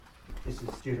This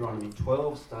is Deuteronomy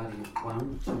 12, starting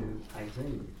 1 to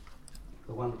 18.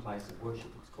 The one place of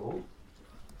worship, it's called.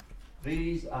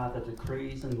 These are the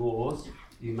decrees and laws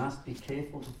you must be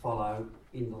careful to follow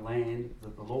in the land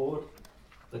that the Lord,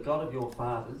 the God of your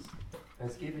fathers,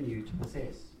 has given you to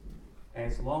possess,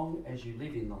 as long as you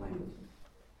live in the land.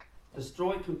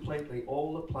 Destroy completely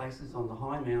all the places on the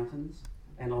high mountains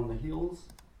and on the hills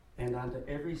and under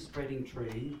every spreading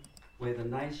tree where the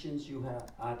nations you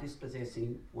are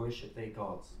dispossessing worship their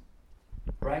gods.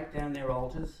 Break down their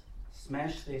altars,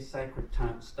 smash their sacred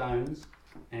stones,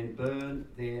 and burn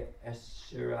their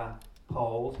Asherah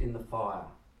poles in the fire.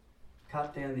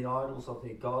 Cut down the idols of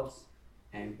their gods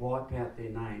and wipe out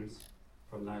their names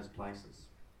from those places.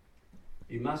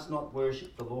 You must not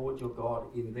worship the Lord your God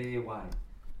in their way,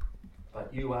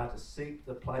 but you are to seek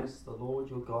the place the Lord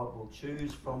your God will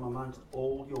choose from amongst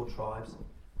all your tribes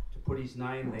to put his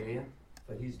name there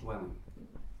for his dwelling.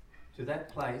 To that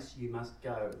place you must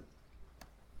go.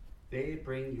 There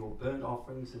bring your burnt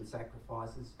offerings and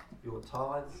sacrifices, your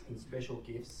tithes and special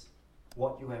gifts,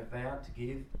 what you have vowed to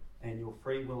give, and your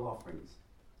freewill offerings,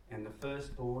 and the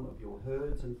firstborn of your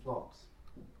herds and flocks.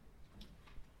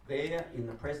 There, in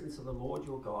the presence of the Lord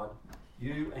your God,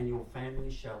 you and your family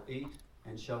shall eat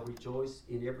and shall rejoice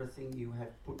in everything you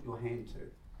have put your hand to,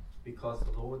 because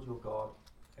the Lord your God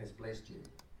has blessed you.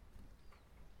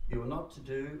 You are not to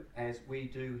do as we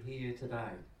do here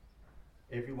today,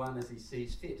 everyone as he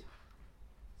sees fit,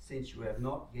 since you have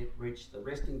not yet reached the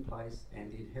resting place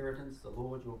and the inheritance the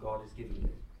Lord your God is giving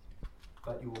you.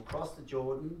 But you will cross the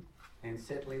Jordan and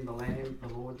settle in the land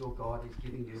the Lord your God is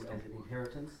giving you as an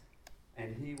inheritance,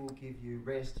 and he will give you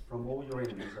rest from all your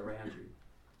enemies around you,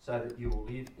 so that you will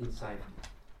live in safety.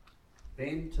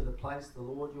 Then to the place the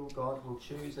Lord your God will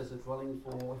choose as a dwelling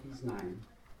for his name,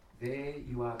 there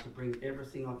you are to bring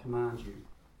everything I command you,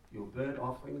 your burnt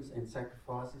offerings and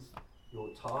sacrifices, your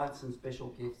tithes and special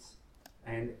gifts,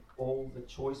 and all the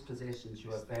choice possessions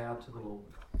you have vowed to the Lord.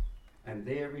 And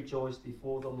there rejoice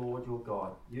before the Lord your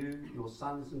God, you, your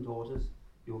sons and daughters,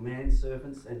 your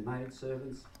manservants and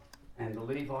maidservants, and the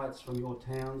Levites from your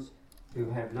towns who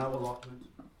have no allotment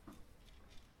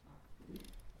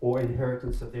or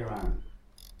inheritance of their own.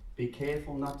 Be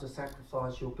careful not to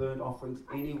sacrifice your burnt offerings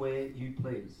anywhere you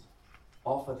please.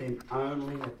 Offer them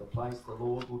only at the place the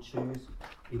Lord will choose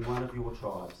in one of your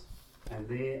tribes, and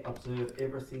there observe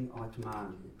everything I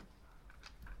command you.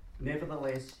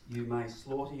 Nevertheless, you may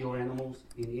slaughter your animals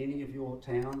in any of your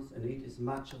towns and eat as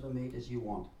much of the meat as you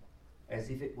want,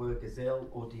 as if it were gazelle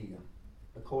or deer,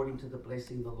 according to the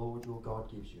blessing the Lord your God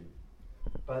gives you.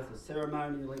 Both the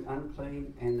ceremonially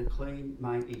unclean and the clean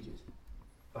may eat it,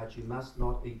 but you must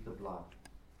not eat the blood.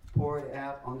 Pour it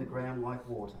out on the ground like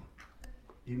water.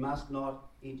 You must not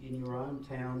eat in your own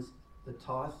towns the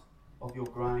tithe of your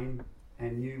grain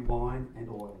and new wine and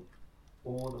oil,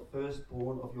 or the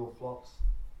firstborn of your flocks,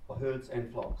 or herds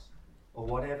and flocks, or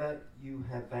whatever you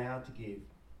have vowed to give,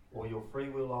 or your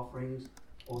freewill offerings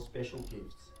or special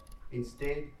gifts.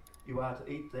 Instead, you are to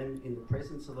eat them in the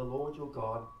presence of the Lord your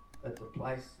God at the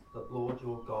place that Lord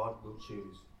your God will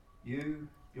choose. You,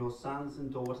 your sons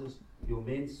and daughters, your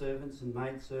men servants and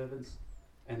maid servants,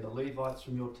 and the Levites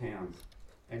from your towns,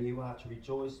 and you are to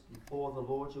rejoice before the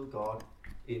Lord your God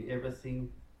in everything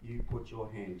you put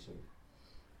your hand to.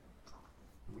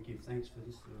 And we give thanks for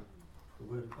this, the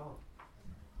word of God.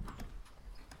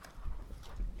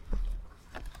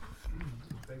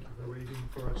 Thank you for reading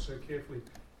for us so carefully.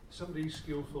 Somebody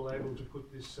skillful able to put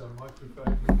this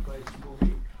microphone in place for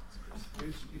me?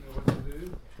 Chris, you know what to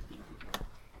do?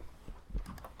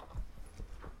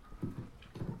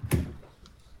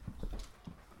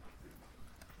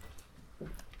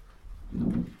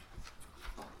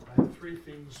 I have three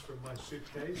things from my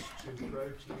suitcase to throw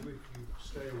to you if you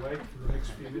stay awake for the next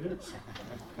few minutes.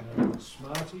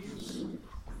 Smarties,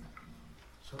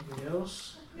 something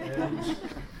else, and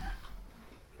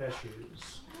cashews.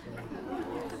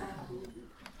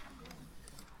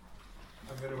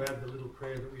 I'm going to add the little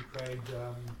prayer that we prayed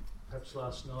perhaps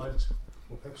last night,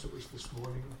 or perhaps it was this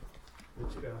morning.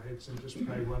 Let's bow our heads and just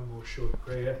pray one more short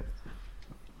prayer.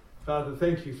 Father,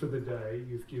 thank you for the day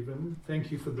you've given.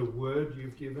 Thank you for the word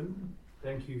you've given.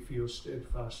 Thank you for your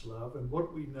steadfast love. And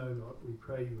what we know not, we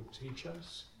pray you would teach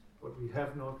us. What we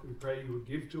have not, we pray you would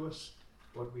give to us.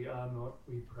 What we are not,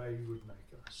 we pray you would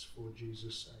make us. For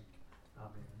Jesus' sake.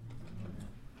 Amen.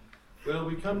 Well,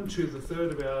 we come to the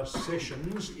third of our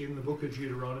sessions in the book of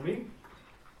Deuteronomy.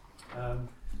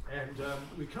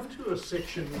 We come to a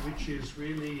section which is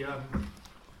really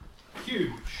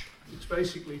huge. It's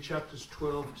basically chapters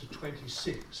 12 to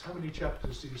 26. How many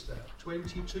chapters is that?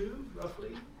 22,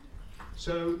 roughly?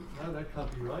 So, no, that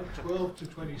can't be right. 12 to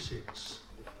 26.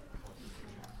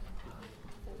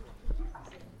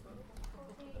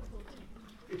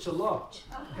 It's a lot.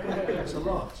 It's a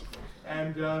lot.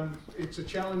 And it's a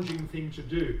challenging thing to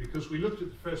do because we looked at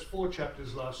the first 4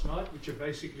 chapters last night, which are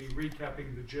basically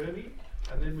recapping the journey.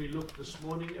 And then we looked this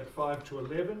morning at 5 to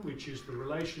 11, which is the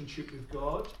relationship with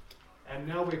God. And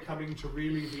now we're coming to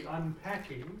really the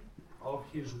unpacking of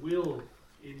his will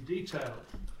in detail.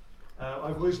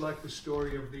 I've always liked the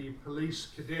story of the police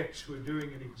cadets who are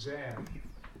doing an exam.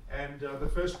 And the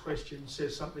first question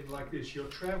says something like this: you're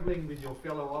traveling with your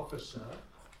fellow officer,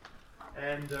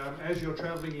 and as you're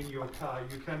traveling in your car,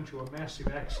 you come to a massive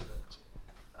accident.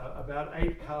 About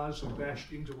 8 cars have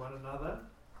bashed into one another,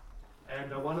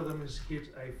 and one of them has hit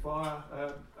a fire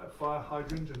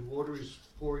hydrant and water is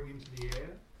pouring into the air.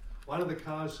 One of the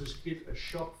cars has hit a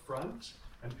shop front,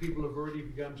 and people have already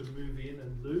begun to move in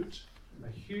and loot. A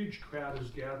huge crowd has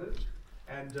gathered,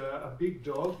 and a big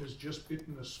dog has just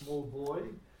bitten a small boy,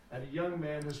 and a young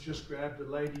man has just grabbed a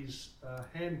lady's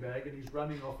handbag and he's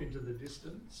running off into the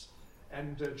distance.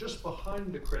 And just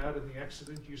behind the crowd in the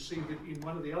accident, you see that in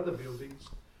one of the other buildings,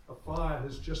 a fire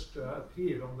has just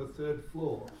appeared on the 3rd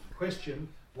floor. Question: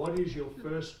 what is your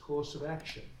first course of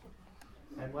action?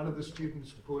 And one of the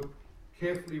students put,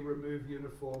 carefully remove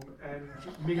uniform and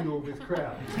mingle with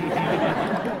crowd.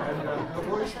 And I've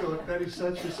always thought that is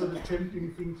such a sort of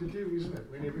tempting thing to do, isn't it,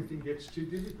 when everything gets too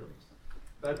difficult.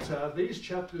 But these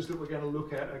chapters that we're going to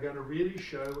look at are going to really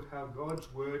show how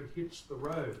God's word hits the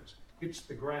road, hits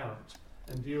the ground,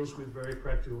 and deals with very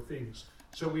practical things.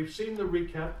 So we've seen the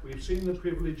recap, we've seen the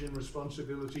privilege and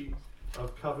responsibility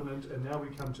of covenant, and now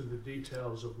we come to the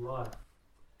details of life.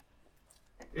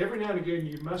 Every now and again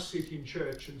you must sit in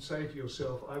church and say to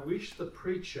yourself, I wish the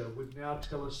preacher would now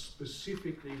tell us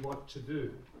specifically what to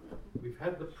do. We've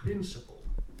had the principle.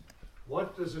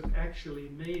 What does it actually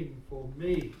mean for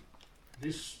me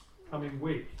this coming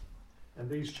week? And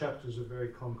these chapters are very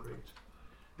concrete.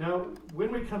 Now,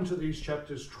 when we come to these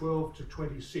chapters 12 to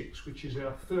 26, which is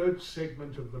our 3rd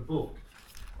segment of the book,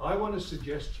 I want to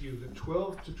suggest to you that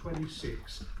 12 to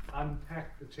 26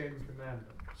 unpack the 10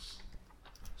 Commandments.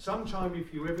 Sometime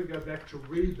if you ever go back to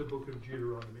read the book of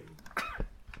Deuteronomy,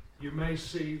 you may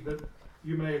see that,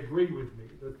 you may agree with me,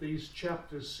 that these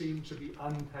chapters seem to be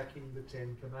unpacking the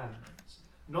 10 Commandments.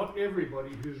 Not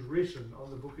everybody who's written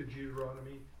on the book of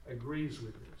Deuteronomy agrees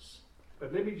with this.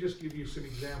 But let me just give you some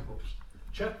examples.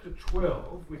 Chapter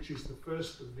 12, which is the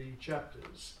first of the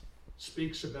chapters,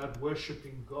 speaks about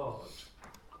worshipping God,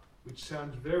 which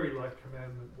sounds very like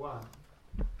Commandment 1.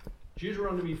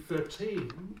 Deuteronomy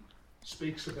 13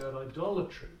 speaks about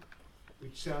idolatry,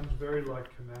 which sounds very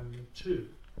like Commandment 2.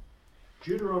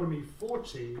 Deuteronomy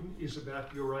 14 is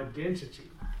about your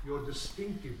identity, your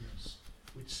distinctiveness,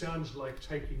 which sounds like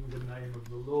taking the name of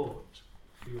the Lord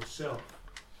for yourself.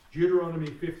 Deuteronomy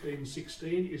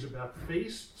 15:16 is about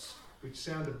feasts, which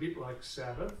sound a bit like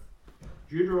Sabbath.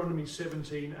 Deuteronomy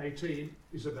 17:18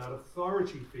 is about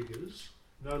authority figures,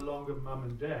 no longer mum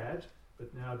and dad,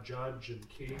 but now judge and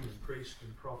king and priest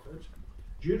and prophet.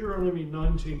 Deuteronomy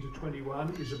 19 to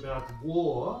 21 is about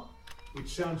war, which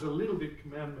sounds a little bit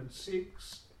Commandment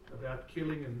 6, about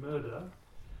killing and murder.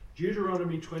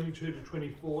 Deuteronomy 22 to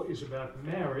 24 is about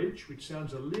marriage, which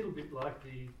sounds a little bit like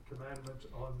the commandment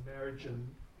on marriage and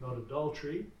not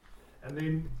adultery. And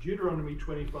then Deuteronomy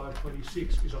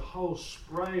 25:26 is a whole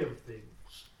spray of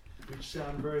things, which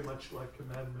sound very much like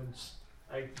Commandments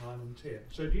 8, 9 and 10.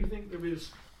 So do you think there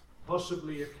is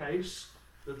possibly a case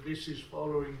that this is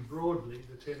following broadly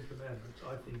the 10 Commandments?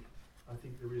 I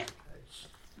think there is a case.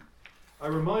 I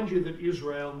remind you that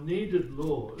Israel needed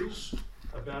laws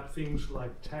about things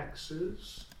like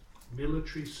taxes,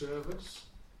 military service,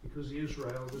 because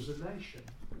Israel was a nation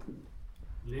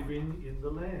living in the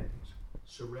land,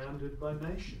 surrounded by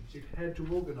nations. It had to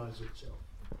organize itself.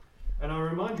 And I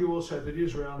remind you also that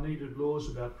Israel needed laws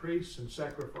about priests and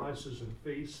sacrifices and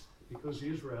feasts because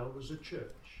Israel was a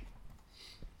church.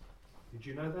 Did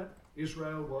you know that?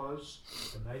 Israel was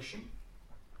a nation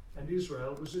and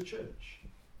Israel was a church,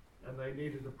 and they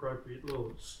needed appropriate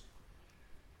laws.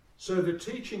 So the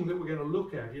teaching that we're going to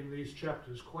look at in these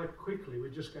chapters, quite quickly, we're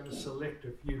just going to select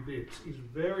a few bits, is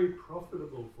very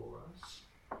profitable for us.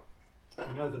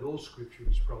 We know that all scripture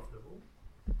is profitable.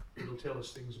 It'll tell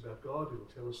us things about God, it'll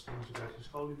tell us things about his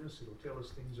holiness, it'll tell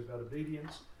us things about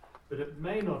obedience, but it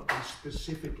may not be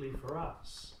specifically for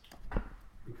us,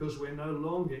 because we're no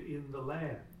longer in the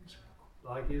land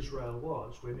like Israel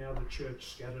was. We're now the church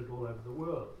scattered all over the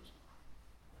world.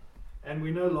 And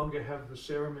we no longer have the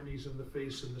ceremonies and the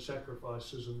feasts and the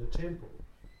sacrifices and the temple,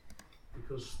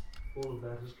 because all of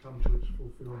that has come to its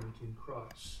fulfillment in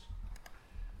Christ.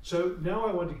 So now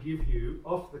I want to give you,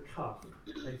 off the cuff,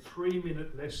 a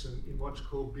 3-minute lesson in what's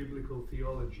called biblical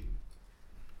theology.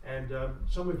 And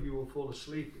some of you will fall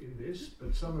asleep in this,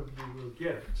 but some of you will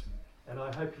get it. And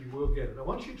I hope you will get it. I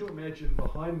want you to imagine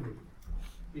behind me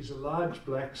is a large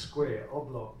black square,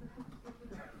 oblong.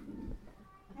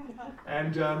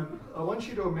 And I want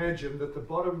you to imagine that the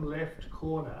bottom left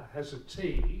corner has a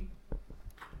T,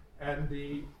 and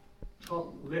the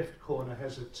top left corner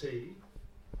has a T,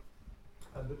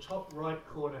 and the top right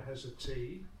corner has a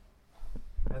T,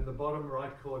 and the bottom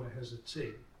right corner has a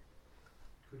T.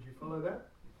 Could you follow that?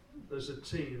 There's a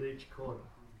T at each corner.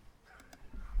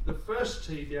 The first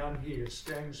T down here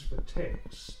stands for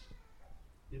text.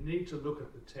 You need to look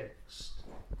at the text.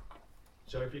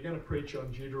 So if you're going to preach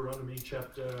on Deuteronomy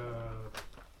chapter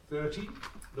 30,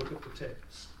 look at the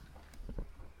text.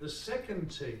 The second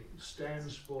T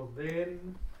stands for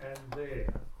then and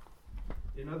there.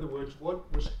 In other words,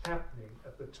 what was happening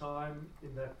at the time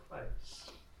in that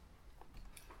place.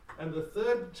 And the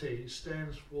third T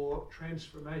stands for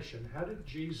transformation. How did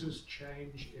Jesus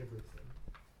change everything?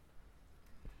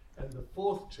 And the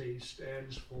fourth T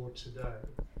stands for today.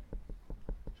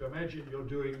 So imagine you're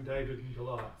doing David and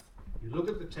Goliath. You look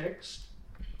at the text,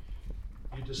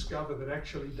 you discover that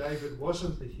actually David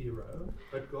wasn't the hero,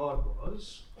 but God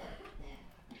was.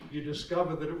 You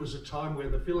discover that it was a time where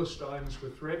the Philistines were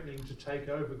threatening to take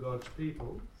over God's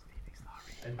people,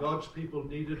 and God's people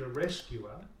needed a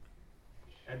rescuer,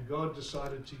 and God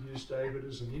decided to use David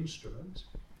as an instrument.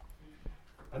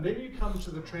 And then you come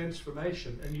to the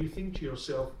transformation and you think to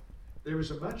yourself, there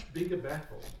is a much bigger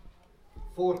battle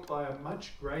fought by a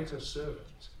much greater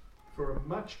servant for a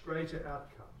much greater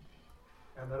outcome.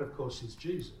 And that, of course, is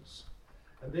Jesus.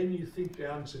 And then you think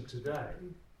down to today,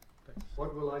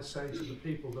 what will I say to the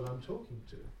people that I'm talking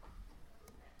to?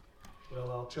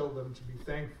 Well, I'll tell them to be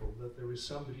thankful that there is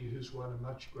somebody who's won a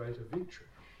much greater victory,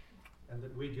 and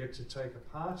that we get to take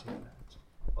a part in that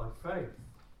by faith,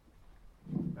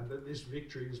 and that this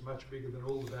victory is much bigger than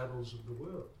all the battles of the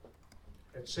world,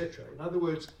 etc. In other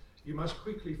words, you must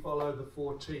quickly follow the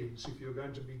 4 T's if you're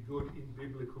going to be good in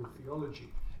biblical theology.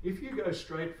 If you go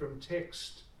straight from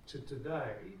text to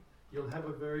today, you'll have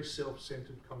a very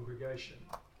self-centered congregation.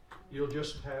 You'll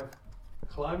just have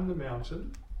climb the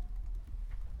mountain.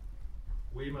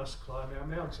 We must climb our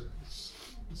mountains.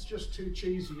 It's just too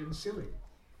cheesy and silly.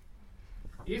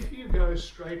 If you go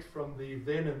straight from the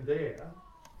then and there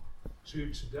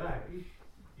to today,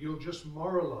 you'll just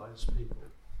moralize people,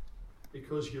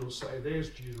 because you'll say, there's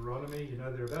Deuteronomy, you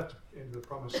know, they're about to enter the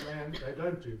promised land, they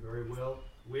don't do very well,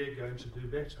 we're going to do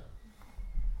better.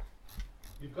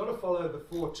 You've got to follow the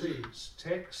 4 T's,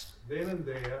 text, then and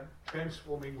there,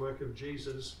 transforming work of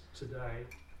Jesus today,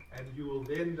 and you will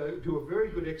then do a very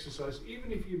good exercise.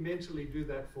 Even if you mentally do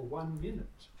that for 1 minute,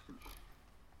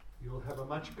 you'll have a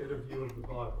much better view of the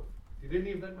Bible. Did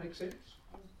any of that make sense?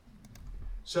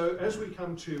 So as we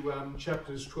come to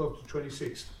chapters 12 to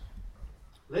 26,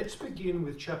 let's begin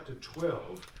with chapter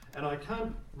 12, and I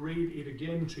can't read it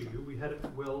again to you, we had it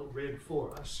well read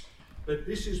for us, but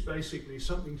this is basically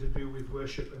something to do with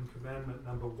worship and commandment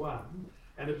number 1,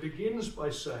 and it begins by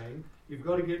saying you've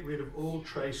got to get rid of all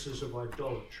traces of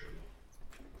idolatry.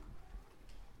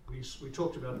 We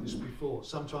talked about this before.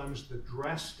 Sometimes the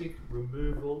drastic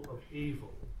removal of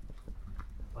evil,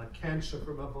 like cancer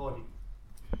from a body,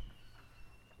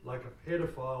 like a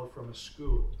pedophile from a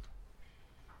school.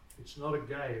 It's not a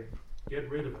game. Get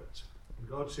rid of it. And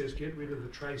God says, get rid of the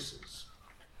traces.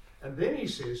 And then he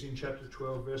says in chapter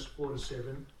 12, verse 4 to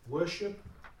 7, worship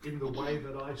in the way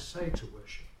that I say to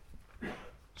worship.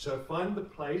 So find the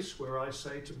place where I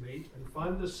say to meet, and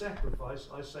find the sacrifice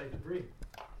I say to bring.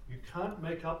 You can't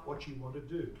make up what you want to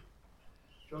do.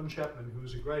 John Chapman, who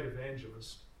was a great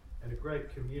evangelist and a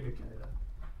great communicator,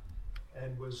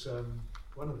 and was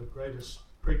one of the greatest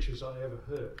preachers I ever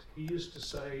heard, he used to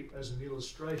say as an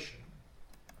illustration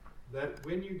that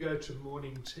when you go to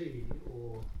morning tea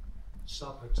or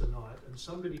supper tonight and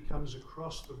somebody comes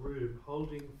across the room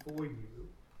holding for you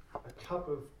a cup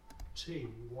of tea,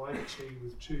 white tea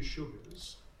with 2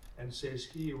 sugars, and says,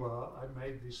 here you are, I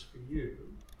made this for you,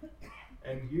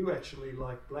 and you actually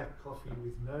like black coffee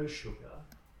with no sugar,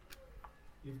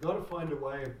 you've got to find a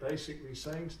way of basically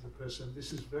saying to the person,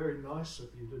 this is very nice of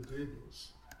you to do this,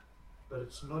 but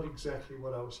it's not exactly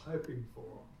what I was hoping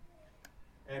for.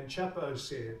 And Chapo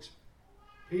said,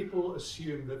 people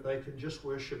assume that they can just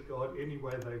worship God any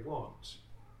way they want,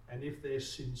 and if they're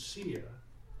sincere,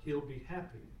 he'll be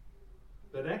happy.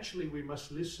 But actually we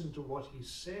must listen to what he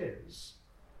says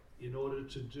in order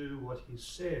to do what he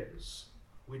says,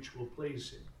 which will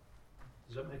please him.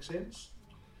 Does that make sense?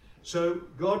 So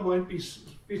God won't be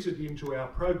fitted into our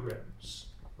programs.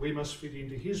 We must fit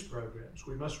into his programs.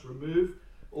 We must remove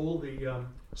all the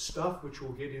stuff which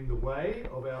will get in the way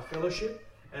of our fellowship,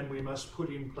 and we must put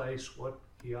in place what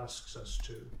he asks us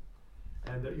to.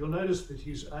 And you'll notice that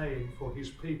his aim for his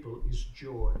people is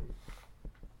joy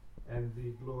and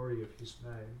the glory of his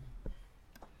name.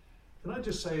 Can I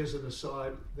just say as an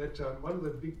aside that one of the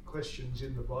big questions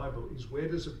in the Bible is, where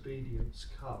does obedience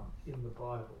come in the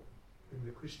Bible, in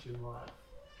the Christian life?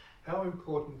 How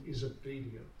important is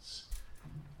obedience?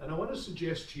 And I want to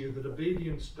suggest to you that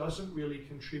obedience doesn't really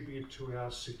contribute to our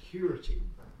security,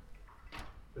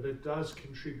 but it does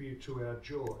contribute to our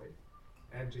joy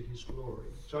and to his glory.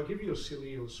 So I'll give you a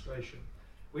silly illustration.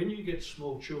 When you get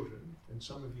small children, and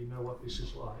some of you know what this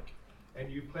is like,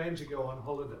 and you plan to go on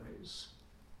holidays,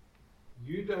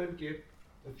 you don't get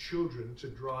the children to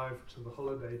drive to the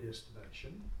holiday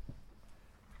destination,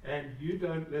 and you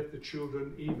don't let the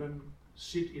children even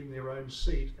sit in their own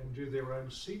seat and do their own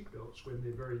seat belts when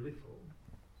they're very little.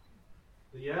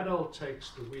 The adult takes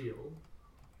the wheel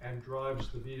and drives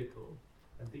the vehicle,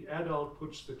 and the adult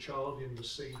puts the child in the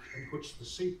seat and puts the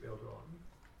seatbelt on,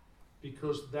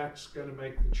 because that's going to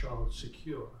make the child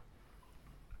secure.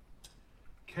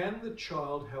 Can the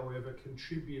child, however,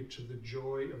 contribute to the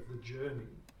joy of the journey?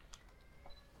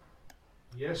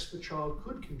 Yes, the child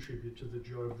could contribute to the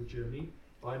joy of the journey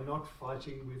by not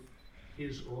fighting with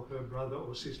his or her brother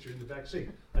or sister in the back seat.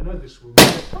 I know this will... Is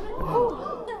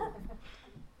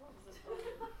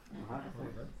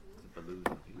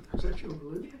that your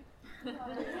balloon?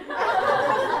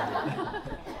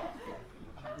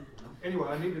 Anyway,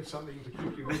 I needed something to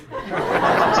keep you with me.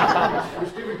 It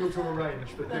was difficult to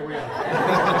arrange, but there we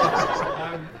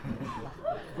are.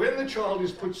 When the child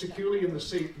is put securely in the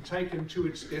seat and taken to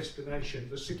its destination,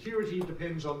 the security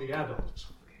depends on the adult.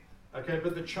 Okay,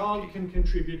 but the child can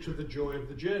contribute to the joy of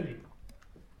the journey,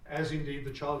 as indeed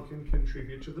the child can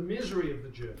contribute to the misery of the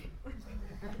journey.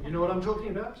 You know what I'm talking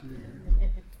about?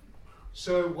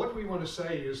 So what we want to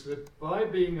say is that by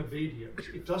being obedient,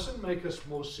 it doesn't make us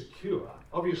more secure.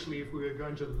 Obviously, if we were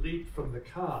going to leap from the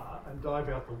car and dive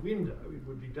out the window, it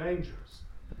would be dangerous.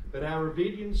 But our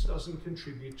obedience doesn't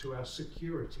contribute to our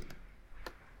security.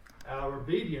 Our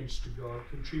obedience to God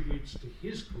contributes to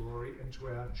his glory and to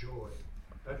our joy.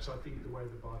 That's, I think, the way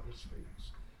the Bible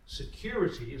speaks.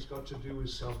 Security has got to do with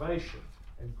salvation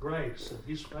and grace and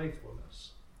his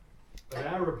faithfulness. But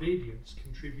our obedience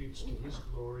contributes to his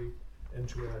glory and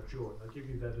to our joy. I'll give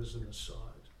you that as an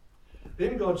aside.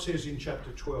 Then God says in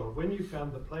chapter 12, when you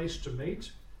found the place to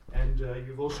meet, and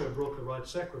you've also brought the right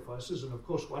sacrifices, and of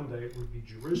course one day it would be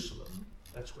Jerusalem,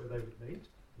 that's where they would meet,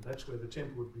 and that's where the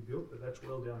temple would be built, but that's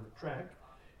well down the track.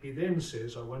 He then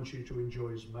says, I want you to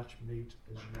enjoy as much meat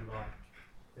as you like.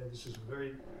 Yeah, this is a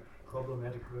very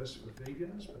problematic verse for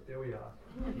vegans, but there we are.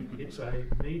 It's a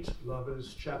meat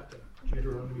lovers chapter,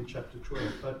 Deuteronomy chapter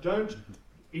 12. But don't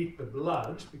eat the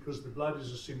blood, because the blood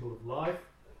is a symbol of life,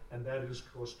 and that is,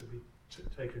 of course, to be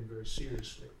taken very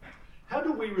seriously. How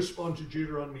do we respond to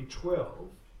Deuteronomy 12,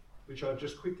 which I've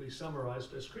just quickly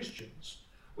summarized, as Christians?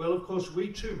 Well, of course, we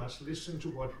too must listen to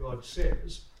what God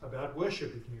says about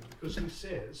worshipping him, because he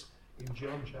says in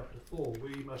John chapter 4,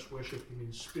 we must worship him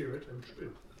in spirit and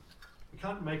truth. We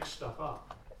can't make stuff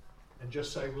up and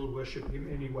just say we'll worship him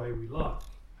any way we like.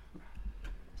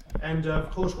 And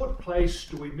of course, what place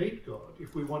do we meet God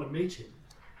if we want to meet him?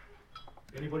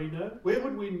 Anybody know? Where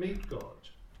would we meet God?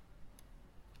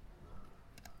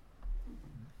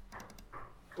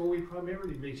 Well, we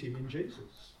primarily meet him in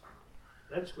Jesus.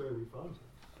 That's where we find him.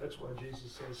 That's why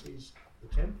Jesus says he's the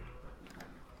temple.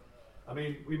 I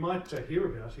mean, we might hear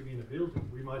about him in a building.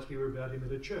 We might hear about him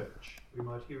at a church. We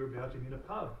might hear about him in a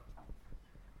pub.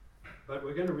 But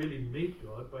we're going to really meet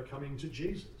God by coming to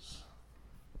Jesus.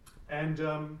 And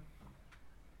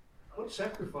what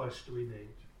sacrifice do we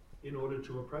need in order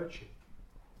to approach him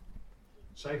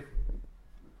safely?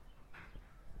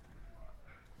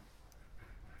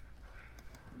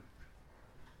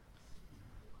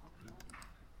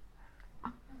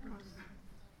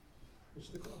 It's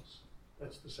the cross.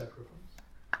 That's the sacrifice.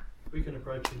 We can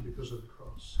approach him because of the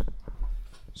cross.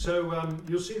 So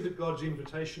you'll see that God's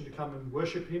invitation to come and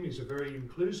worship him is very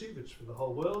inclusive. It's for the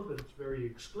whole world, but it's very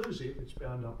exclusive. It's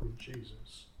bound up with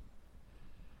Jesus.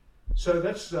 So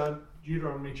that's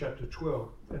Deuteronomy chapter 12.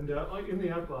 And in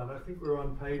the outline, I think we're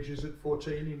on page, is it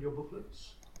 14 in your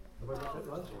booklets? Have I got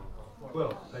that right?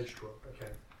 Well, page 12,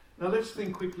 okay. Now let's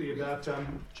think quickly about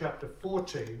chapter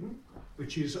 14,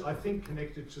 which is, I think,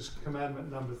 connected to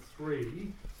commandment number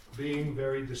 3, being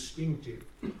very distinctive.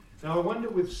 Now I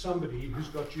wonder if somebody who's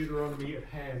got Deuteronomy at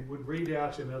hand would read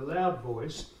out in a loud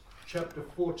voice chapter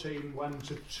 14, 1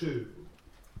 to 2,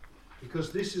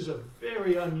 because this is a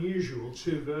very unusual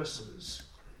 2 verses.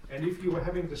 And if you were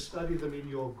having to study them in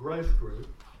your growth group,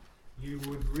 you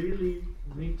would really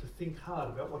need to think hard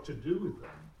about what to do with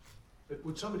them. But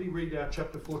would somebody read out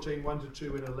chapter 14, 1 to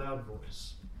 2 in a loud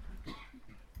voice?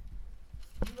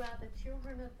 You are the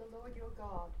children of the Lord your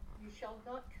God. You shall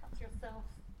not cut yourself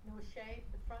nor shave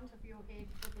the front of your head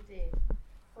for the dead,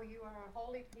 for you are a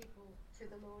holy people to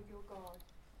the Lord your God.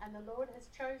 And the Lord has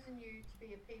chosen you to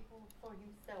be a people for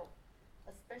himself,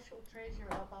 a special treasure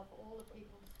above all the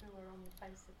peoples who are on the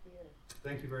face of the earth.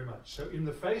 Thank you very much. So in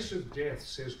the face of death,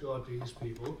 says God to his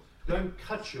people, don't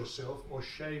cut yourself or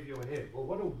shave your head. Well,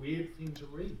 what a weird thing to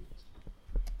read.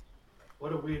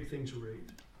 What a weird thing to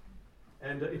read.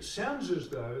 And it sounds as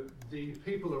though the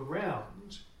people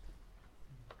around,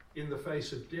 in the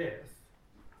face of death,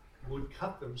 would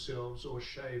cut themselves or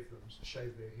shave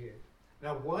their head.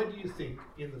 Now, why do you think,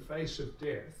 in the face of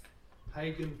death,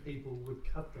 pagan people would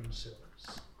cut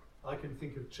themselves? I can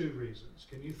think of 2 reasons.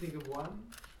 Can you think of one?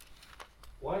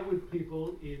 Why would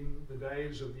people in the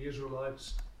days of the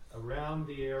Israelites around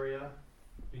the area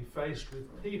be faced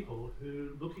with people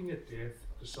who, looking at death,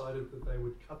 decided that they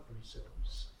would cut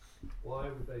themselves? Why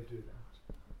would they do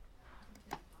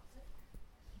that?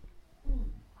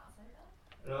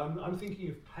 I'm thinking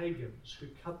of pagans who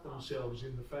cut themselves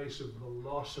in the face of the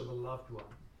loss of a loved one.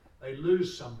 They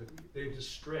lose somebody, they're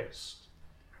distressed.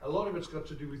 A lot of it's got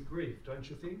to do with grief, don't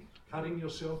you think? Cutting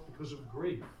yourself because of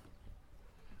grief.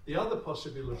 The other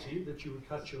possibility that you would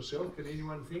cut yourself, can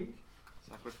anyone think?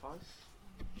 Sacrifice?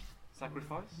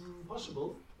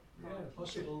 Possible. Yeah,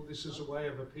 possible. This is a way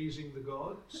of appeasing the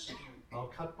gods. I'll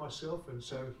cut myself and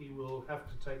so he will have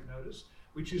to take notice,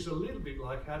 which is a little bit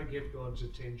like how to get God's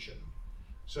attention.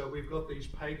 So we've got these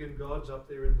pagan gods up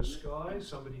there in the sky.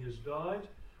 Somebody has died.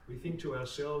 We think to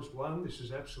ourselves, 1, this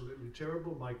is absolutely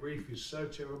terrible. My grief is so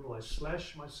terrible, I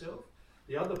slash myself.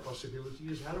 The other possibility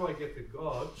is, how do I get the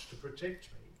gods to protect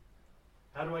me?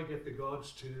 How do I get the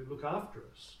gods to look after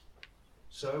us?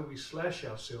 So we slash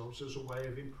ourselves as a way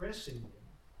of impressing them.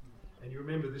 And you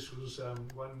remember this was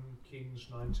 1 Kings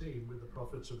 19 with the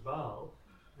prophets of Baal,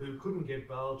 who couldn't get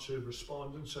Baal to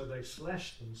respond, and so they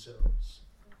slashed themselves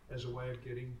as a way of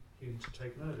getting him to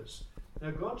take notice.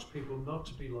 Now, God's people are not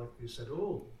to be like this at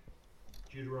all.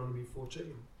 Deuteronomy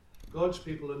 14. God's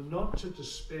people are not to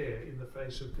despair in the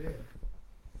face of death.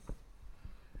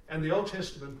 And the Old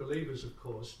Testament believers, of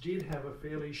course, did have a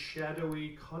fairly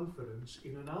shadowy confidence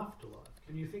in an afterlife.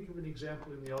 Can you think of an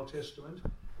example in the Old Testament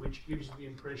which gives the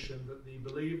impression that the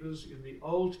believers in the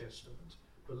Old Testament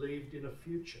believed in a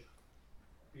future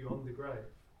beyond the grave?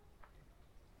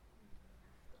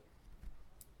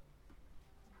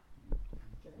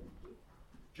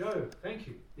 Job, thank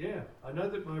you. Yeah, I know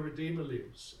that my Redeemer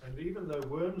lives, and even though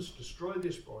worms destroy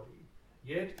this body,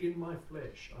 yet in my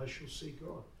flesh I shall see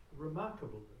God. A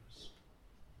remarkable verse.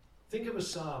 Think of a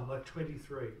psalm like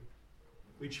 23,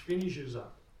 which finishes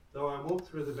up, though I walk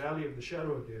through the valley of the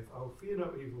shadow of death, I will fear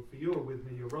no evil, for you are with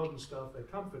me, your rod and staff, they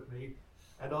comfort me,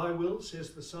 and I will,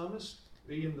 says the psalmist,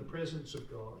 be in the presence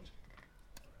of God.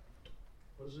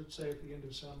 What does it say at the end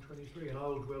of Psalm 23? And I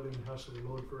will dwell in the house of the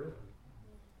Lord forever.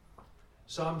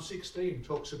 Psalm 16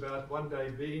 talks about one day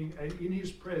being in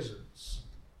his presence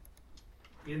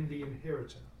in the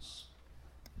inheritance.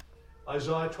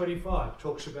 Isaiah 25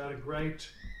 talks about a great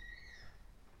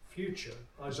future.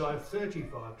 Isaiah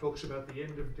 35 talks about the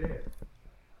end of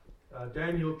death.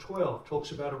 Daniel 12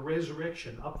 talks about a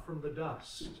resurrection up from the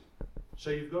dust. So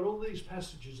you've got all these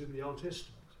passages in the Old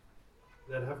Testament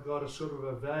that have got a sort of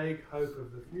a vague hope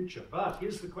of the future. But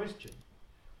here's the question.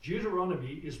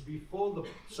 Deuteronomy is before the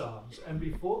Psalms and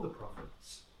before the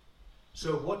prophets.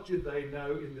 So what did they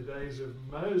know in the days of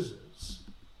Moses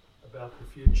about the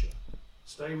future?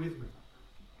 Stay with me.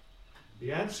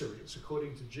 The answer is,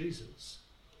 according to Jesus,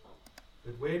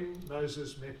 that when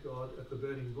Moses met God at the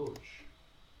burning bush,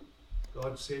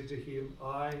 God said to him,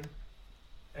 I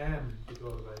am the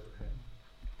God of Abraham,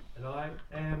 and I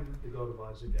am the God of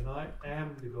Isaac, and I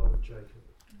am the God of Jacob.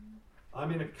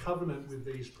 I'm in a covenant with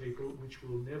these people which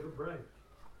will never break.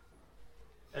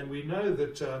 And we know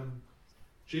that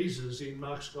Jesus in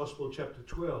Mark's Gospel chapter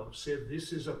 12 said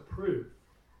this is a proof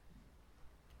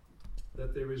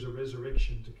that there is a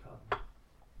resurrection to come.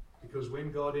 Because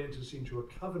when God enters into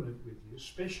a covenant with you,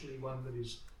 especially one that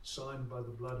is signed by the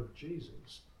blood of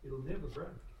Jesus, it'll never break.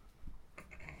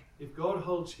 If God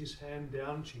holds his hand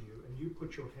down to you and you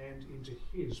put your hand into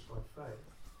his by faith,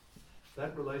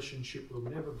 that relationship will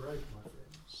never break, my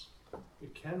friends.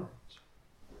 It cannot.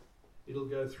 It'll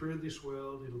go through this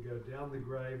world, it'll go down the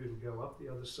grave, it'll go up the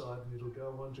other side, and it'll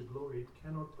go on to glory. It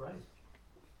cannot break.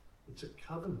 It's a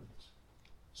covenant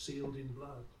sealed in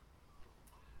blood.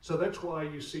 So that's why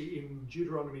you see in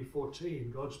Deuteronomy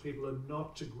 14, God's people are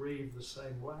not to grieve the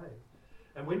same way.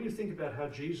 And when you think about how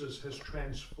Jesus has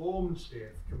transformed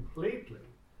death completely,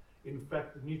 in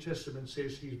fact, the New Testament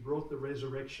says he's brought the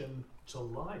resurrection to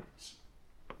light.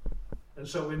 And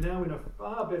so we're now in a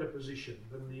far better position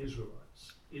than the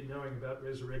Israelites in knowing about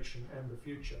resurrection and the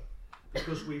future,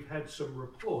 because we've had some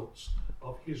reports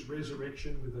of his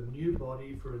resurrection with a new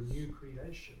body for a new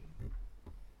creation.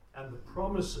 And the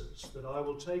promises that I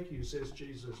will take you, says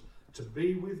Jesus, to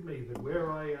be with me, that where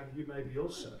I am, you may be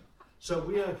also. So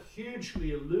we are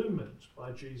hugely illumined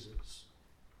by Jesus.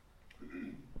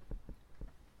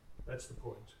 That's the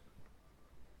point.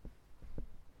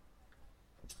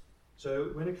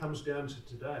 So when it comes down to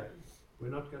today, we're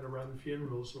not going to run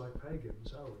funerals like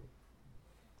pagans, are we?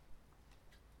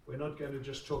 We're not going to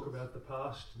just talk about the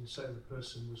past and say the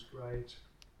person was great,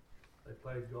 they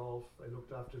played golf, they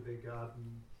looked after their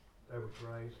garden, they were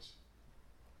great.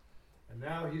 And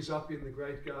now he's up in the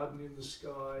great garden in the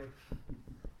sky,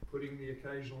 putting the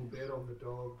occasional bed on the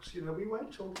dogs. You know, we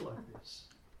won't talk like this.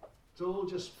 It's all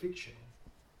just fiction.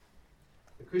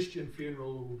 The Christian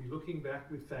funeral will be looking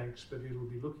back with thanks, but it will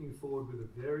be looking forward with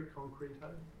a very concrete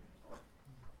hope.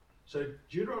 So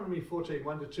Deuteronomy 14,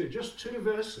 1-2, just 2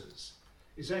 verses,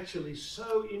 is actually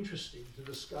so interesting to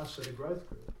discuss at a growth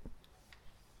group.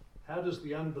 How does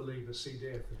the unbeliever see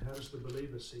death, and how does the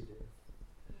believer see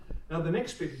death? Now the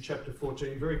next bit in chapter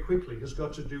 14, very quickly, has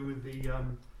got to do with the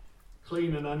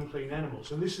clean and unclean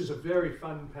animals. And this is a very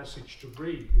fun passage to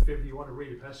read, if ever you want to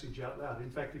read a passage out loud. In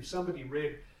fact, if somebody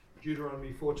read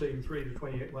Deuteronomy 14,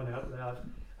 3-21 out loud,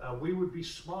 we would be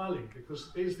smiling,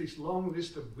 because there's this long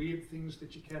list of weird things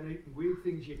that you can eat and weird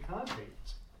things you can't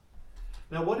eat.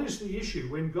 Now, what is the issue?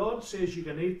 When God says you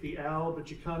can eat the owl, but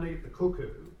you can't eat the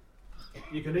cuckoo,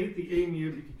 you can eat the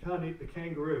emu, but you can't eat the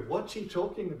kangaroo, what's he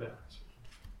talking about?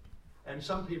 And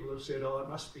some people have said, oh, it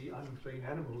must be unclean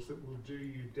animals that will do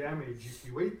you damage if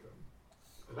you eat them.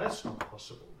 But that's not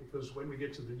possible, because when we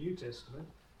get to the New Testament,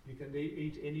 you can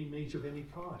eat any meat of any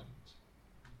kind.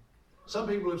 Some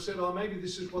people have said, oh, maybe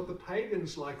this is what the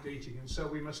pagans liked eating, and so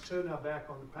we must turn our back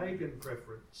on the pagan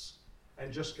preference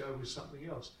and just go with something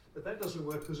else. But that doesn't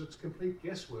work, because it's complete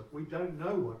guesswork. We don't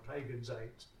know what pagans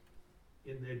ate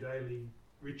in their daily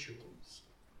rituals.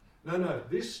 No,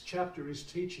 this chapter is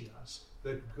teaching us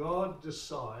that God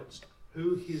decides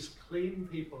who his clean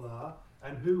people are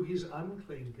and who his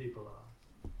unclean people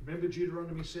are. Remember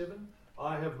Deuteronomy 7?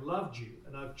 I have loved you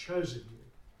and I've chosen you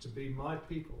to be my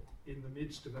people in the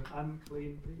midst of an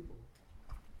unclean people.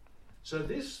 So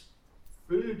this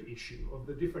food issue of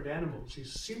the different animals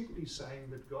is simply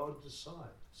saying that God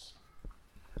decides.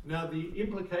 Now the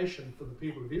implication for the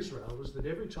people of Israel was that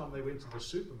every time they went to the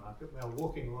supermarket, they were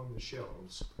walking along the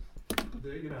shelves,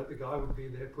 the guy would be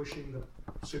there pushing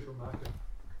the supermarket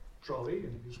trolley,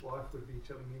 and his wife would be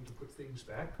telling him to put things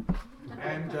back.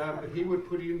 And he would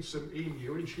put in some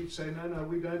emu, and she'd say, no,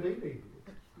 we don't eat emu.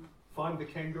 Find the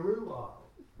kangaroo aisle.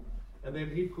 And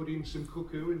then he'd put in some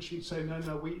cuckoo, and she'd say,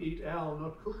 no, we eat owl,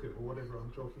 not cuckoo, or whatever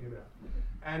I'm talking about.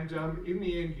 And in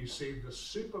the end, you see, the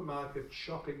supermarket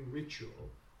shopping ritual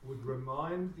would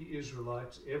remind the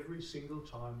Israelites every single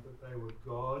time that they were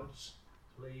God's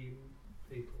clean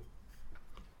people.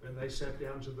 When they sat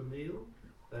down to the meal,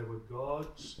 they were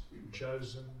God's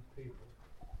chosen people.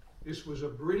 This was a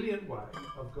brilliant way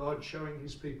of God showing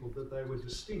his people that they were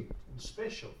distinct and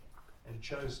special and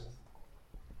chosen.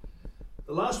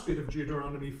 The last bit of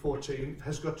Deuteronomy 14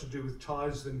 has got to do with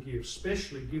tithes and gifts,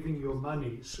 especially giving your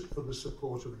money for the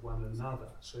support of one another.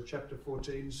 So chapter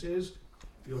 14 says,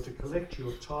 you're to collect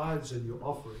your tithes and your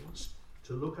offerings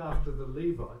to look after the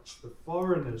Levites, the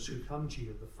foreigners who come to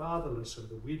you, the fatherless and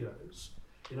the widows.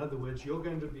 In other words, you're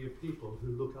going to be a people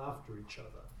who look after each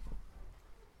other.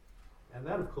 And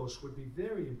that, of course, would be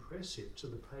very impressive to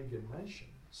the pagan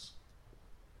nations.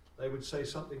 They would say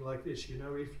something like this,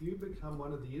 if you become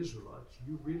one of the Israelites,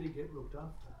 you really get looked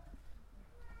after.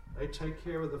 They take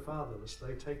care of the fatherless,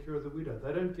 they take care of the widow,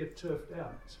 they don't get turfed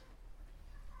out.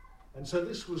 And so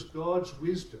this was God's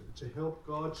wisdom to help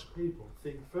God's people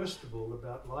think, first of all,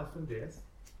 about life and death,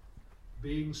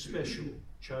 being special,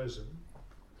 chosen,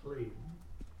 clean,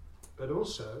 but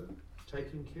also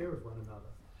taking care of one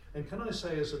another. And can I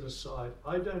say as an aside,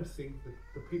 I don't think that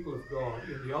the people of God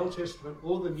in the Old Testament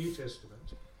or the New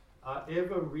Testament are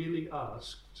ever really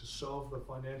asked to solve the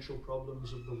financial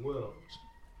problems of the world.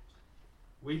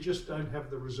 We just don't have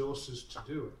the resources to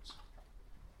do it.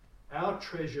 Our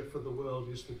treasure for the world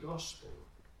is the gospel.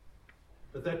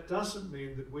 But that doesn't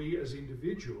mean that we as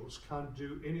individuals can't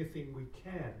do anything we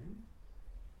can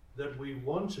that we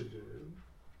want to do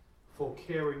for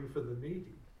caring for the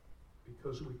needy,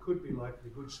 because we could be like the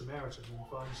Good Samaritan and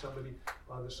find somebody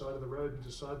by the side of the road and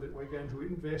decide that we're going to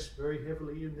invest very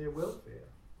heavily in their welfare.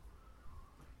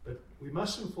 But we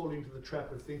mustn't fall into the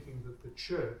trap of thinking that the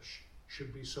church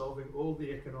should be solving all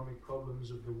the economic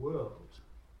problems of the world.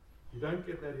 You don't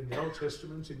get that in the Old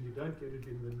Testament and you don't get it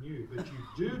in the New, but you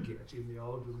do get in the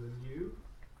Old and the New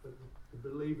that the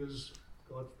believers,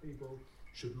 God's people,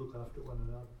 should look after one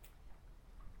another.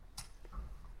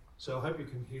 So I hope you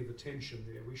can hear the tension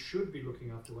there. We should be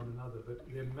looking after one another, but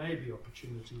there may be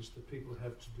opportunities that people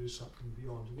have to do something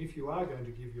beyond. And if you are going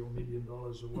to give your $1 million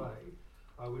away,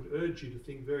 I would urge you to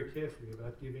think very carefully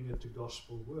about giving it to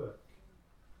gospel work.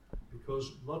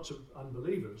 Because lots of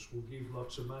unbelievers will give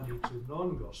lots of money to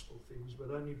non-gospel things, but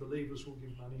only believers will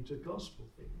give money to gospel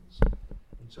things.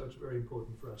 And so it's very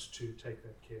important for us to take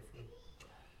that carefully.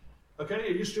 Okay,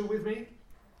 are you still with me?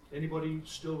 Anybody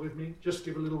still with me? Just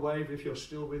give a little wave if you're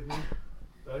still with me.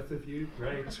 Both of you,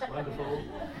 great, wonderful.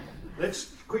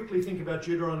 Let's quickly think about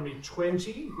Deuteronomy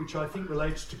 20, which I think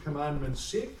relates to Commandment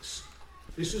 6.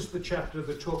 This is the chapter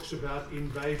that talks about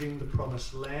invading the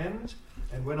promised land.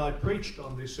 And when I preached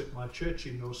on this at my church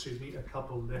in North Sydney, a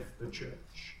couple left the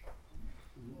church.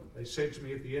 They said to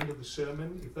me at the end of the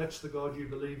sermon, if that's the God you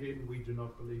believe in, we do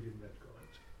not believe in that God.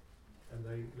 And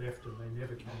they left and they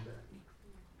never came back.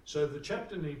 So the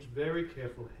chapter needs very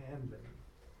careful handling,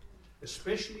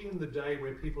 especially in the day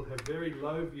where people have very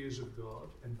low views of God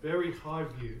and very high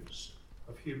views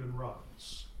of human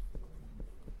rights.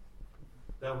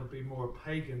 That would be more a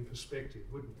pagan perspective,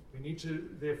 wouldn't it? We need to,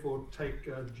 therefore, take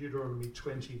Deuteronomy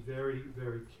 20 very,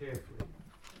 very carefully.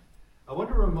 I want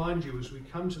to remind you as we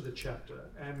come to the chapter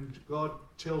and God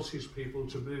tells his people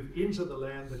to move into the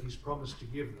land that he's promised to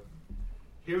give them.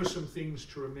 Here are some things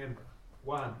to remember.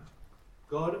 1,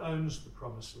 God owns the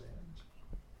promised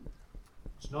land.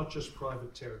 It's not just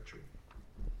private territory.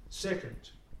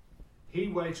 2nd, he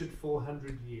waited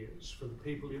 400 years for the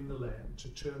people in the land to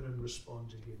turn and respond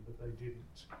to him, but they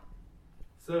didn't.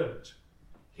 3rd,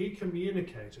 he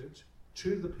communicated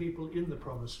to the people in the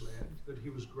promised land that he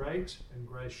was great and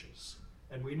gracious.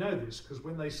 And we know this because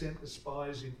when they sent the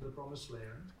spies into the promised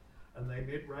land and they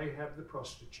met Rahab the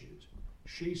prostitute,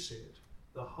 she said,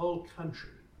 the whole country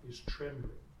is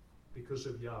trembling because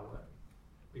of Yahweh,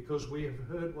 because we have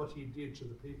heard what he did to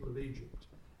the people of Egypt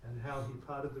and how he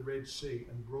parted the Red Sea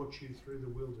and brought you through the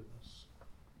wilderness.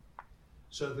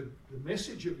 So the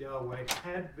message of Yahweh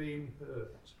had been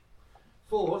heard.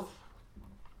 4th,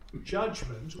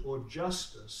 judgment or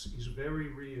justice is very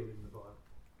real in the Bible.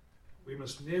 We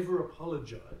must never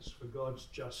apologize for God's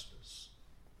justice.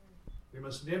 We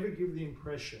must never give the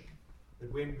impression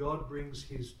that when God brings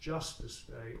his justice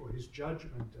day or his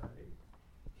judgment day,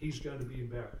 he's going to be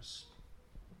embarrassed.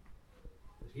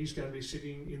 That he's going to be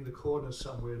sitting in the corner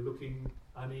somewhere looking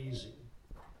uneasy.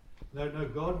 No,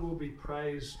 God will be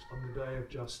praised on the day of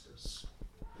justice,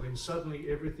 when suddenly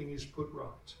everything is put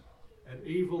right, and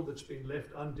evil that's been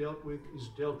left undealt with is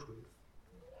dealt with,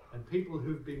 and people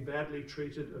who've been badly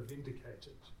treated are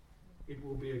vindicated. It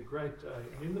will be a great day.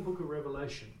 And in the book of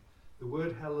Revelation, the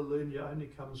word hallelujah only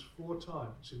comes 4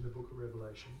 times in the book of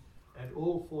Revelation, and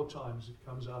all 4 times it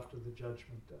comes after the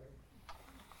judgment day.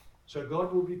 So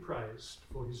God will be praised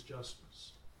for his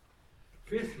justice.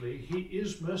 5thly, he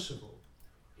is merciful.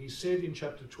 He said in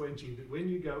chapter 20 that when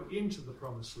you go into the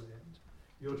promised land,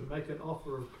 you're to make an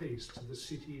offer of peace to the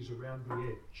cities around the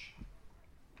edge,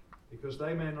 because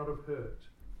they may not have heard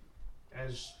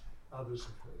as others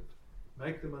have heard.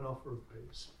 Make them an offer of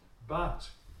peace. But,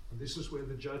 and this is where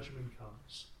the judgment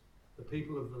comes, the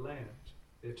people of the land,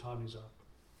 their time is up.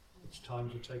 It's time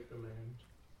to take the land.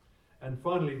 And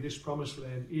finally, this promised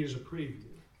land is a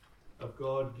preview of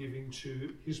God giving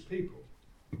to his people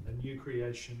a new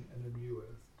creation and a new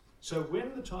earth. So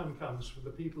when the time comes for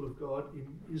the people of God in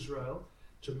Israel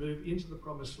to move into the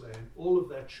promised land, all of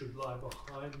that should lie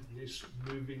behind this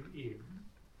moving in.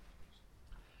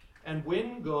 And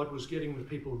when God was getting the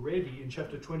people ready in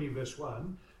chapter 20, verse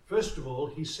 1, first of all,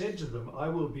 he said to them, I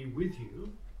will be with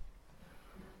you.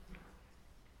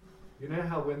 You know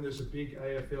how when there's a big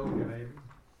AFL game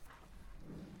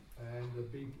and a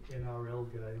big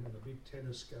NRL game and a big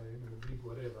tennis game and a big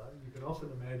whatever, you can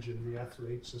often imagine the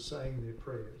athletes are saying their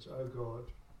prayers. Oh God,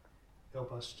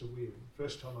 help us to win.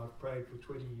 First time I've prayed for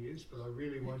 20 years, but I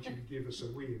really want you to give us a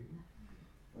win.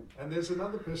 And there's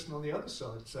another person on the other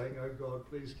side saying, oh God,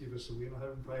 please give us a win. I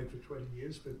haven't prayed for 20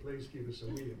 years, but please give us a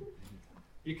win.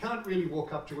 You can't really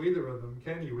walk up to either of them,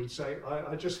 can you, and say,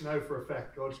 I just know for a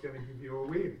fact God's going to give you a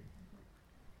win.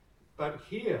 But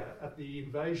here, at the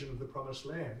invasion of the promised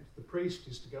land, the priest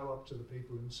is to go up to the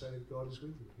people and say, God is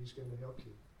with you. He's going to help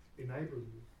you, enable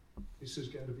you. This is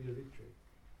going to be a victory.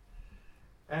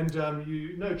 And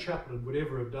no chaplain would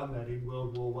ever have done that in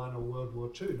World War I or World War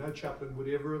II. No chaplain would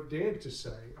ever have dared to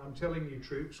say, I'm telling you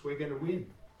troops, we're going to win.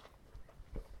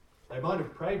 They might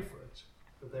have prayed for it,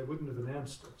 but they wouldn't have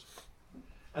announced it.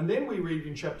 And then we read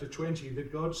in chapter 20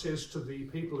 that God says to the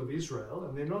people of Israel,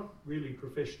 and they're not really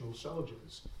professional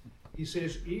soldiers, he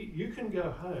says, you can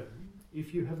go home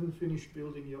if you haven't finished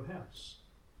building your house.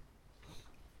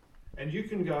 And you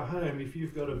can go home if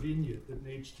you've got a vineyard that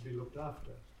needs to be looked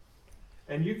after.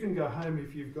 And you can go home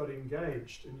if you've got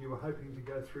engaged and you were hoping to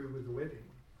go through with the wedding.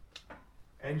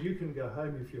 And you can go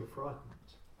home if you're frightened.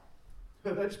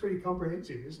 That's pretty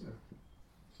comprehensive, isn't it?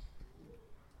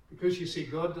 Because you see,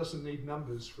 God doesn't need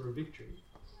numbers for a victory.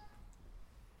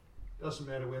 Doesn't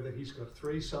matter whether he's got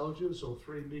 3 soldiers or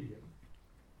 3 million.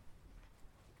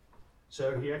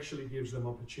 So he actually gives them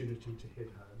opportunity to head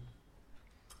home.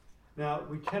 Now,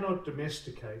 we cannot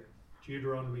domesticate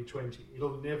Deuteronomy 20.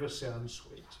 It'll never sound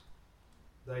sweet.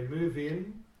 They move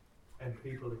in and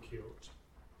people are killed.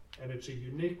 And it's a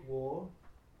unique war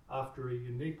after a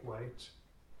unique wait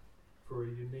for a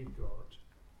unique God.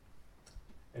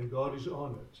 And God is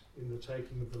honoured in the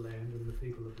taking of the land, and the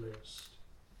people are blessed.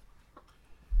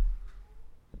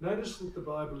 Notice that the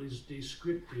Bible is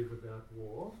descriptive about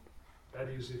war. That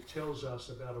is, it tells us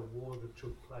about a war that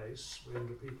took place when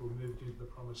the people moved into the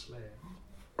Promised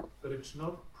Land. But it's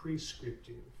not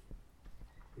prescriptive.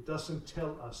 It doesn't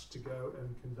tell us to go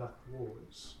and conduct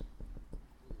wars.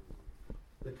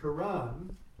 The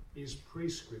Quran is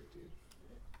prescriptive.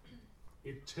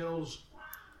 It tells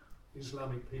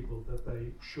Islamic people that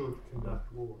they should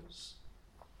conduct wars.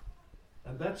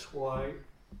 And that's why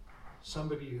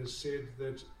somebody has said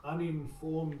that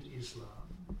uninformed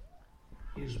Islam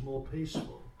is more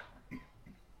peaceful,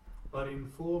 but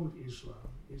informed Islam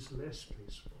is less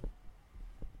peaceful.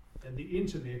 And the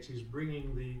internet is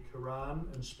bringing the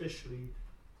Quran, and especially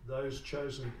those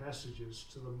chosen passages,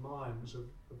 to the minds of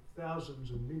thousands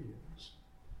and millions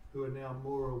who are now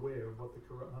more aware of what the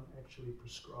Quran actually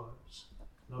prescribes,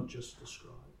 not just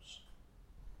describes.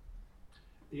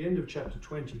 At the end of chapter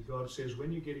 20, God says,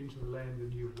 when you get into the land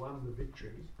and you've won the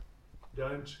victory,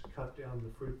 don't cut down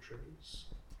the fruit trees.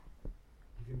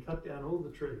 You can cut down all the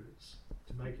trees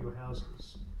to make your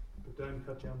houses, but don't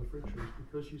cut down the fruit trees,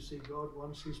 because you see God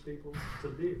wants his people to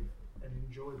live and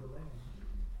enjoy the land.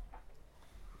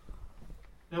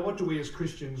 Now, what do we as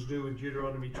Christians do with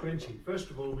Deuteronomy 20? First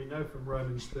of all, we know from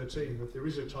Romans 13 that there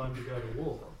is a time to go to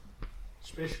war,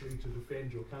 especially to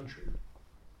defend your country.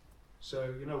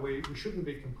 So, we shouldn't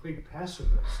be complete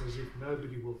pacifists as if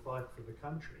nobody will fight for the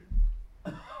country.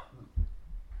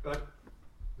 But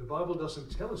the Bible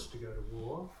doesn't tell us to go to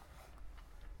war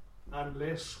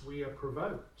unless we are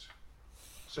provoked.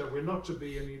 So we're not to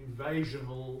be an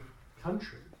invasional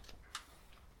country.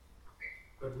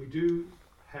 But we do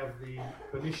have the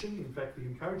permission, in fact the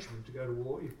encouragement, to go to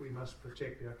war if we must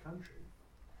protect our country.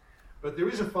 But there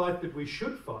is a fight that we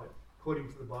should fight,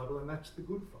 according to the Bible, and that's the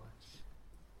good fight.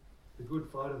 The good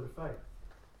fight of the faith.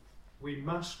 We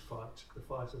must fight the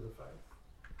fight of the faith.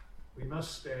 We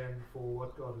must stand for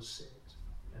what God has said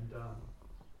and done,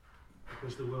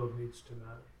 because the world needs to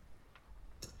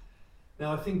know.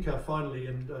 Now I think finally,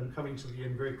 and I'm coming to the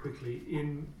end very quickly,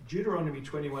 in Deuteronomy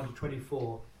 21 to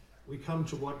 24, we come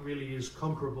to what really is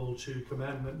comparable to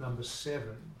commandment number 7.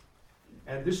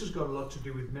 And this has got a lot to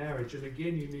do with marriage. And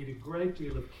again, you need a great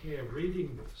deal of care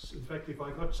reading this. In fact, if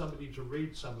I got somebody to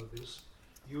read some of this,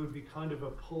 you would be kind of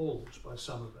appalled by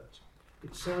some of it.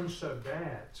 It sounds so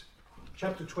bad.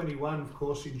 Chapter 21, of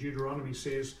course, in Deuteronomy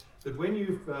says that when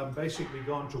you've basically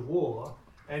gone to war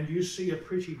and you see a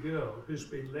pretty girl who's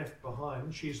been left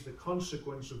behind, she's the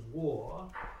consequence of war,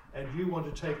 and you want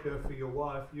to take her for your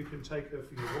wife, you can take her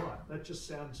for your wife. That just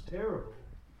sounds terrible.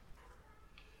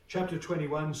 Chapter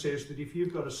 21 says that if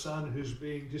you've got a son who's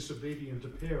being disobedient to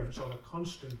parents on a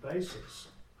constant basis,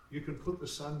 you can put the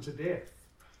son to death.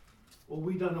 Well,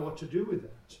 we don't know what to do with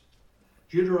that.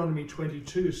 Deuteronomy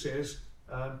 22 says,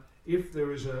 if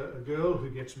there is a girl who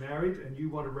gets married and you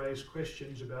want to raise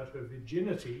questions about her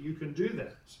virginity, you can do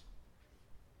that.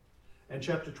 And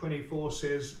chapter 24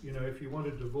 says, if you want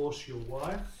to divorce your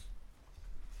wife,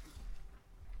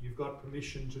 you've got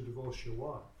permission to divorce your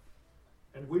wife.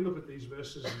 And we look at these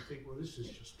verses and think, well, this is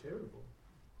just terrible.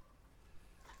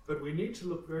 But we need to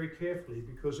look very carefully,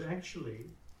 because actually,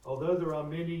 although there are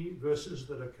many verses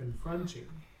that are confronting,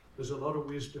 there's a lot of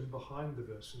wisdom behind the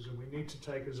verses, and we need to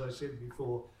take, as I said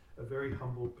before, a very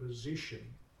humble position.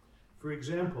 For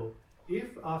example,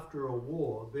 if after a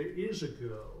war there is a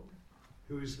girl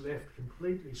who is left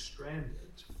completely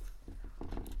stranded,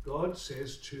 God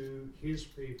says to his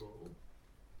people,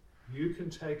 You can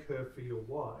take her for your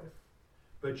wife,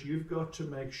 but you've got to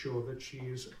make sure that she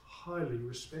is highly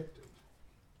respected.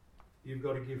 You've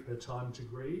got to give her time to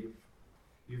grieve.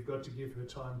 You've got to give her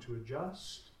time to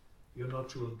adjust. You're not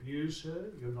to abuse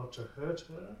her. You're not to hurt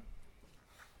her.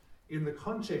 In the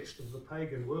context of the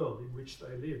pagan world in which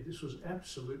they lived, this was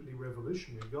absolutely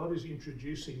revolutionary. God is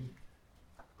introducing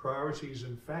priorities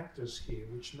and factors here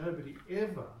which nobody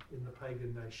ever in the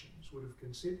pagan nations would have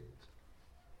considered.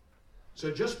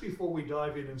 So just before we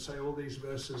dive in and say all these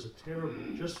verses are terrible,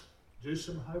 just do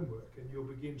some homework and you'll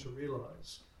begin to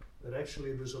realize that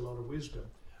actually there's a lot of wisdom.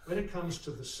 When it comes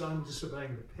to the son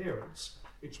disobeying the parents,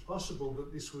 it's possible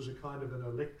that this was a kind of an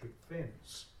electric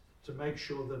fence to make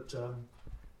sure that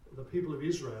the people of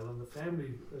Israel and the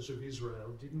families of Israel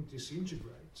didn't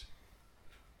disintegrate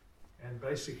and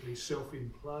basically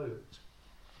self-implode.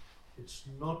 It's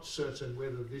not certain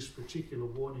whether this particular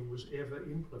warning was ever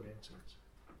implemented.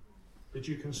 But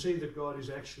you can see that God is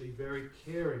actually very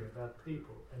caring about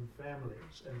people and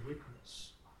families and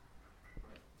witness.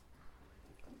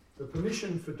 The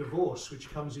permission for divorce,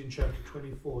 which comes in chapter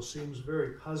 24, seems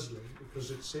very puzzling because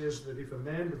it says that if a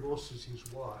man divorces his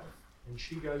wife and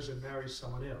she goes and marries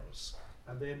someone else,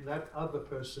 and then that other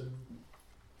person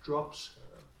drops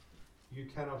her, you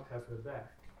cannot have her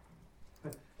back.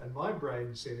 And my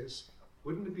brain says,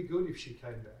 wouldn't it be good if she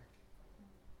came back?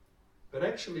 But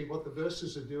actually what the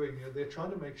verses are doing, they're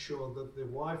trying to make sure that the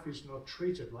wife is not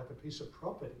treated like a piece of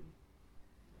property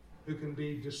who can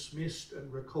be dismissed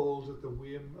and recalled at the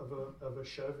whim of a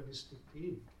chauvinistic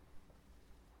pig.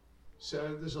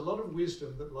 So there's a lot of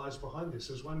wisdom that lies behind this.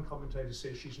 As one commentator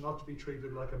says, she's not to be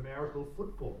treated like a marital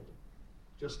football,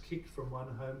 just kicked from one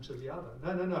home to the other.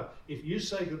 No. If you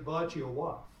say goodbye to your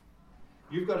wife,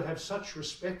 you've got to have such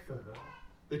respect for her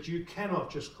that you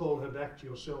cannot just call her back to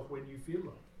yourself when you feel like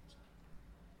it.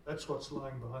 That's what's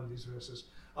lying behind these verses.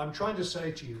 I'm trying to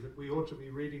say to you that we ought to be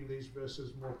reading these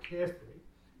verses more carefully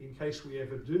in case we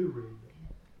ever do read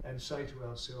them and say to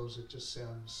ourselves, it just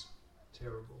sounds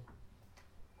terrible.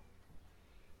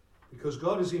 Because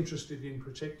God is interested in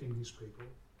protecting his people.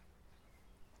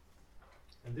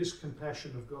 And this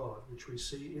compassion of God, which we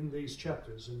see in these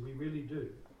chapters, and we really do,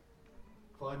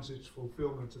 finds its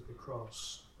fulfillment at the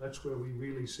cross. That's where we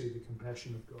really see the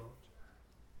compassion of God.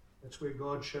 That's where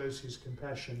God shows his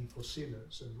compassion for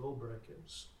sinners and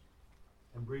lawbreakers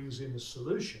and brings in a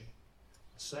solution,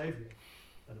 a saviour,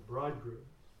 and a bridegroom.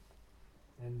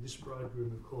 And this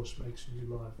bridegroom, of course, makes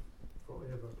new life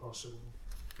forever possible.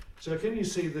 So can you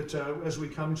see that as we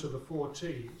come to the 4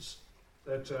 T's,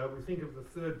 that we think of the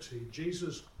third T,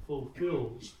 Jesus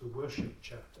fulfills the worship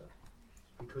chapter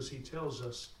because he tells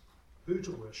us who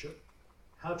to worship,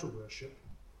 how to worship,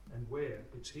 and where.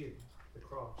 It's him, the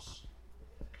cross.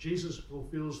 Jesus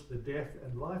fulfills the death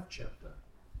and life chapter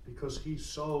because he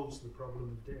solves the problem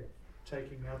of death,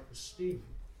 taking out the sting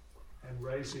and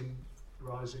rising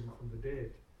from the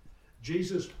dead.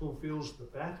 Jesus fulfills the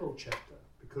battle chapter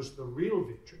because the real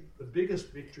victory, the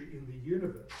biggest victory in the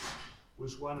universe,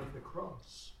 was won at the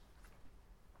cross.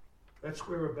 That's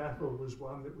where a battle was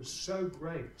won that was so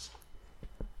great,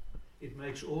 it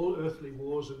makes all earthly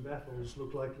wars and battles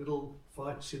look like little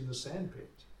fights in the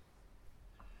sandpit.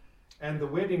 And the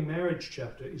wedding marriage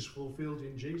chapter is fulfilled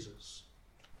in Jesus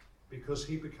because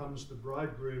he becomes the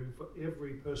bridegroom for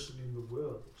every person in the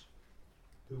world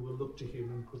who will look to him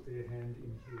and put their hand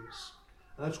in his.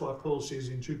 And that's why Paul says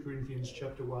in 2 Corinthians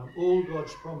chapter 1, all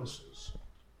God's promises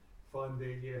find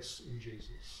their yes in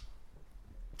Jesus.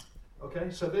 Okay,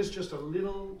 so there's just a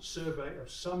little survey of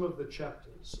some of the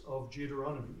chapters of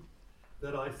Deuteronomy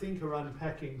that I think are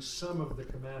unpacking some of the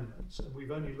commandments. And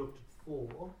we've only looked at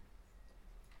 4,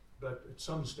 but at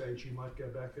some stage you might go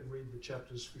back and read the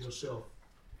chapters for yourself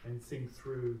and think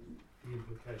through the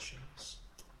implications.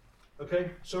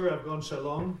 Okay, sorry I've gone so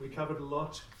long. We covered a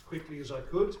lot quickly as I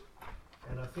could,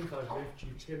 and I think I've left you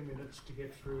 10 minutes to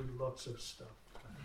get through lots of stuff.